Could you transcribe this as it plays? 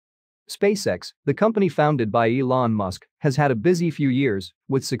SpaceX, the company founded by Elon Musk, has had a busy few years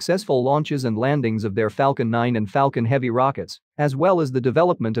with successful launches and landings of their Falcon 9 and Falcon Heavy rockets, as well as the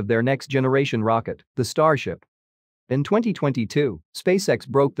development of their next-generation rocket, the Starship. In 2022, SpaceX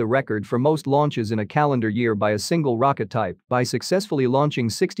broke the record for most launches in a calendar year by a single rocket type by successfully launching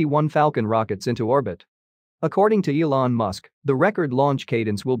 61 Falcon rockets into orbit. According to Elon Musk, the record launch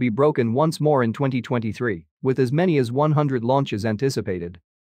cadence will be broken once more in 2023, with as many as 100 launches anticipated.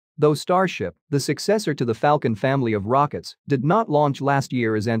 Though Starship, the successor to the Falcon family of rockets, did not launch last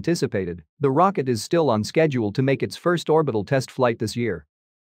year as anticipated, the rocket is still on schedule to make its first orbital test flight this year.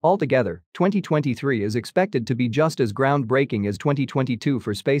 Altogether, 2023 is expected to be just as groundbreaking as 2022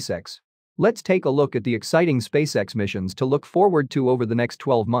 for SpaceX. Let's take a look at the exciting SpaceX missions to look forward to over the next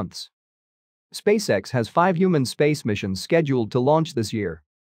 12 months. SpaceX has 5 human space missions scheduled to launch this year.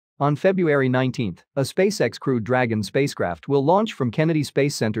 On February 19, a SpaceX Crew Dragon spacecraft will launch from Kennedy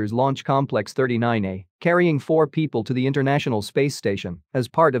Space Center's Launch Complex 39A, carrying 4 people to the International Space Station as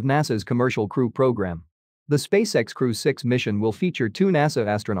part of NASA's Commercial Crew program. The SpaceX Crew 6 mission will feature 2 NASA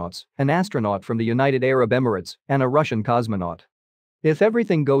astronauts, an astronaut from the United Arab Emirates, and a Russian cosmonaut. If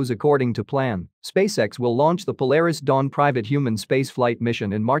everything goes according to plan, SpaceX will launch the Polaris Dawn private human spaceflight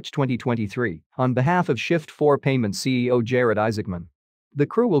mission in March 2023 on behalf of Shift 4 Payments CEO Jared Isaacman. The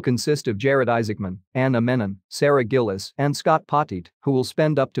crew will consist of Jared Isaacman, Anna Menon, Sarah Gillis, and Scott Poteet, who will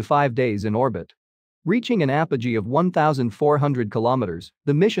spend up to 5 days in orbit. Reaching an apogee of 1,400 kilometers,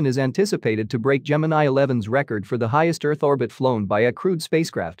 the mission is anticipated to break Gemini 11's record for the highest Earth orbit flown by a crewed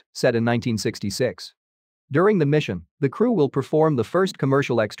spacecraft, set in 1966. During the mission, the crew will perform the first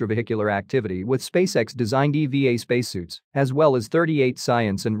commercial extravehicular activity with SpaceX-designed EVA spacesuits, as well as 38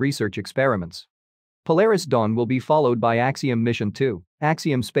 science and research experiments. Polaris Dawn will be followed by Axiom Mission 2,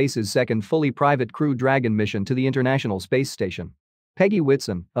 Axiom Space's second fully private Crew Dragon mission to the International Space Station. Peggy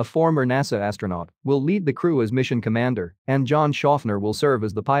Whitson, a former NASA astronaut, will lead the crew as mission commander, and John Schaffner will serve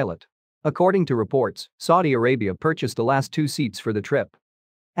as the pilot. According to reports, Saudi Arabia purchased the last 2 seats for the trip.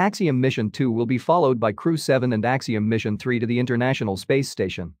 Axiom Mission 2 will be followed by Crew 7 and Axiom Mission 3 to the International Space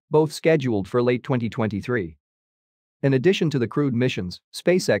Station, both scheduled for late 2023. In addition to the crewed missions,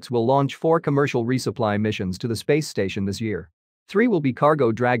 SpaceX will launch 4 commercial resupply missions to the space station this year. 3 will be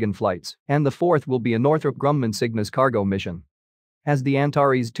cargo Dragon flights, and the 4th will be a Northrop Grumman Cygnus cargo mission. As the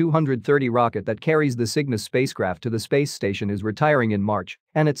Antares 230 rocket that carries the Cygnus spacecraft to the space station is retiring in March,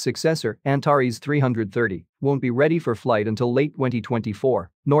 and its successor, Antares 330, won't be ready for flight until late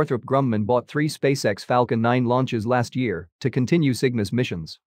 2024, Northrop Grumman bought 3 SpaceX Falcon 9 launches last year to continue Cygnus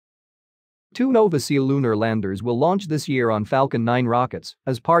missions. 2 Nova Sea lunar landers will launch this year on Falcon 9 rockets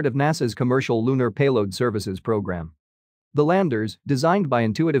as part of NASA's Commercial Lunar Payload Services program. The landers, designed by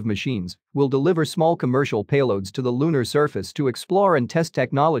Intuitive Machines, will deliver small commercial payloads to the lunar surface to explore and test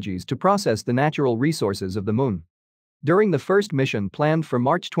technologies to process the natural resources of the moon. During the first mission planned for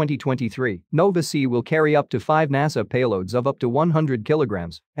March 2023, Nova Sea will carry up to 5 NASA payloads of up to 100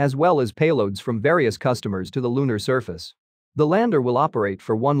 kilograms, as well as payloads from various customers to the lunar surface. The lander will operate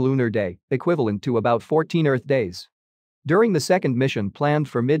for 1 lunar day, equivalent to about 14 Earth days. During the second mission planned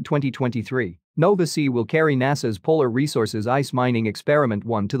for mid-2023, Nova Sea will carry NASA's Polar Resources Ice Mining Experiment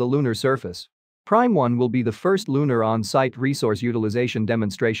 1 to the lunar surface. Prime 1 will be the first lunar on-site resource utilization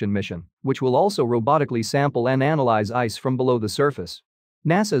demonstration mission, which will also robotically sample and analyze ice from below the surface.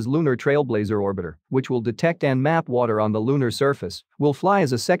 NASA's Lunar Trailblazer orbiter, which will detect and map water on the lunar surface, will fly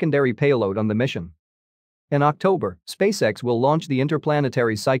as a secondary payload on the mission. In October, SpaceX will launch the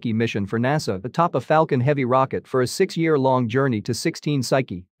Interplanetary Psyche mission for NASA atop a Falcon Heavy rocket for a 6-year-long journey to 16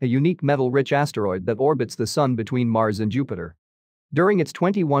 Psyche, a unique metal-rich asteroid that orbits the Sun between Mars and Jupiter. During its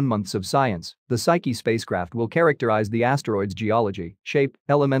 21 months of science, the Psyche spacecraft will characterize the asteroid's geology, shape,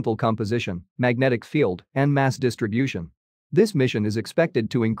 elemental composition, magnetic field, and mass distribution. This mission is expected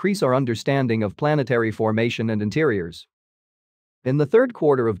to increase our understanding of planetary formation and interiors. In the third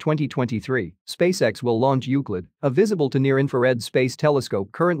quarter of 2023, SpaceX will launch Euclid, a visible to near-infrared space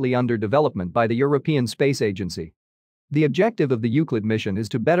telescope currently under development by the European Space Agency. The objective of the Euclid mission is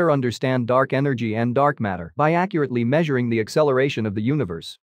to better understand dark energy and dark matter by accurately measuring the acceleration of the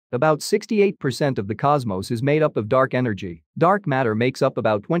universe. About 68% of the cosmos is made up of dark energy, dark matter makes up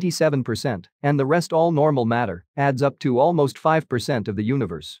about 27%, and the rest, all normal matter, adds up to almost 5% of the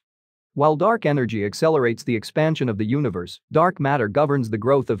universe. While dark energy accelerates the expansion of the universe, dark matter governs the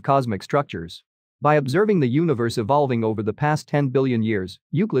growth of cosmic structures. By observing the universe evolving over the past 10 billion years,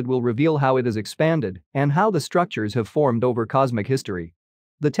 Euclid will reveal how it has expanded and how the structures have formed over cosmic history.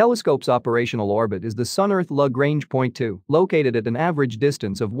 The telescope's operational orbit is the Sun-Earth Lagrange Point 2, located at an average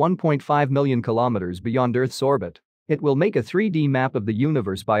distance of 1.5 million kilometers beyond Earth's orbit. It will make a 3D map of the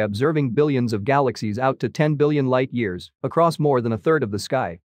universe by observing billions of galaxies out to 10 billion light-years across more than a third of the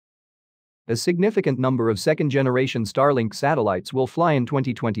sky. A significant number of second-generation Starlink satellites will fly in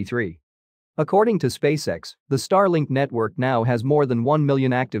 2023. According to SpaceX, the Starlink network now has more than 1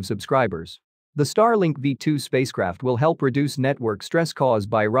 million active subscribers. The Starlink V2 spacecraft will help reduce network stress caused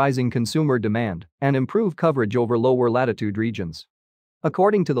by rising consumer demand and improve coverage over lower latitude regions.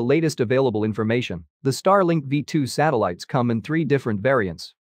 According to the latest available information, the Starlink V2 satellites come in 3 different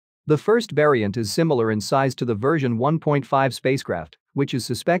variants. The first variant is similar in size to the version 1.5 spacecraft, which is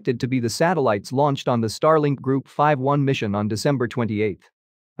suspected to be the satellites launched on the Starlink Group 5-1 mission on December 28.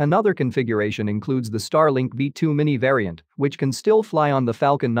 Another configuration includes the Starlink V2 Mini variant, which can still fly on the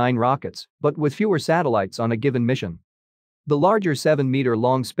Falcon 9 rockets, but with fewer satellites on a given mission. The larger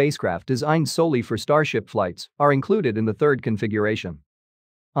 7-meter-long spacecraft designed solely for Starship flights are included in the third configuration.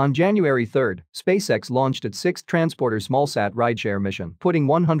 On January 3, SpaceX launched its 6th transporter smallsat rideshare mission, putting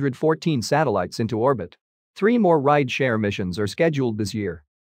 114 satellites into orbit. 3 more rideshare missions are scheduled this year.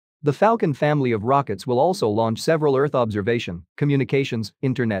 The Falcon family of rockets will also launch several Earth observation, communications,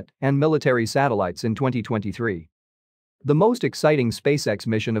 internet, and military satellites in 2023. The most exciting SpaceX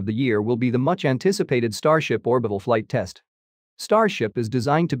mission of the year will be the much-anticipated Starship orbital flight test. Starship is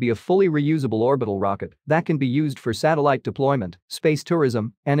designed to be a fully reusable orbital rocket that can be used for satellite deployment, space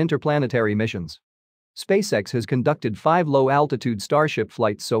tourism, and interplanetary missions. SpaceX has conducted 5 low-altitude Starship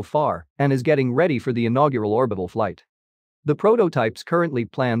flights so far and is getting ready for the inaugural orbital flight. The prototypes currently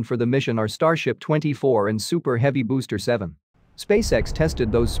planned for the mission are Starship 24 and Super Heavy Booster 7. SpaceX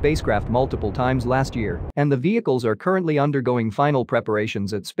tested those spacecraft multiple times last year, and the vehicles are currently undergoing final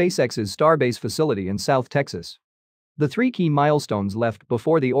preparations at SpaceX's Starbase facility in South Texas. The 3 key milestones left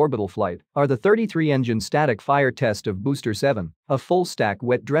before the orbital flight are the 33-engine static fire test of Booster 7, a full-stack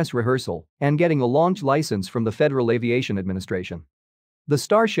wet dress rehearsal, and getting a launch license from the Federal Aviation Administration. The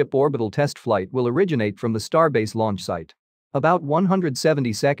Starship orbital test flight will originate from the Starbase launch site. About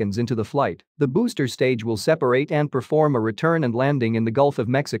 170 seconds into the flight, the booster stage will separate and perform a return and landing in the Gulf of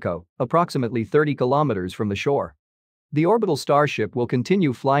Mexico, approximately 30 kilometers from the shore. The orbital Starship will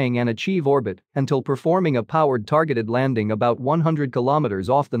continue flying and achieve orbit until performing a powered targeted landing about 100 kilometers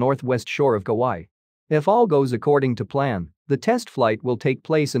off the northwest shore of Kauai. If all goes according to plan, the test flight will take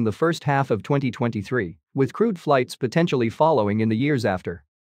place in the first half of 2023, with crewed flights potentially following in the years after.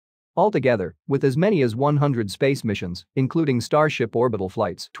 Altogether, with as many as 100 space missions, including Starship orbital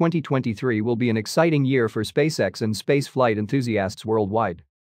flights, 2023 will be an exciting year for SpaceX and spaceflight enthusiasts worldwide.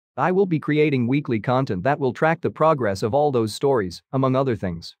 I will be creating weekly content that will track the progress of all those stories, among other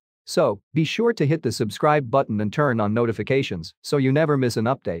things. So, be sure to hit the subscribe button and turn on notifications so you never miss an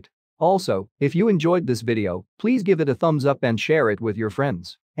update. Also, if you enjoyed this video, please give it a thumbs up and share it with your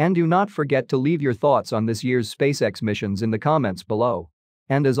friends. And do not forget to leave your thoughts on this year's SpaceX missions in the comments below.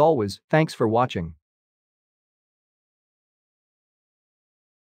 And as always, thanks for watching.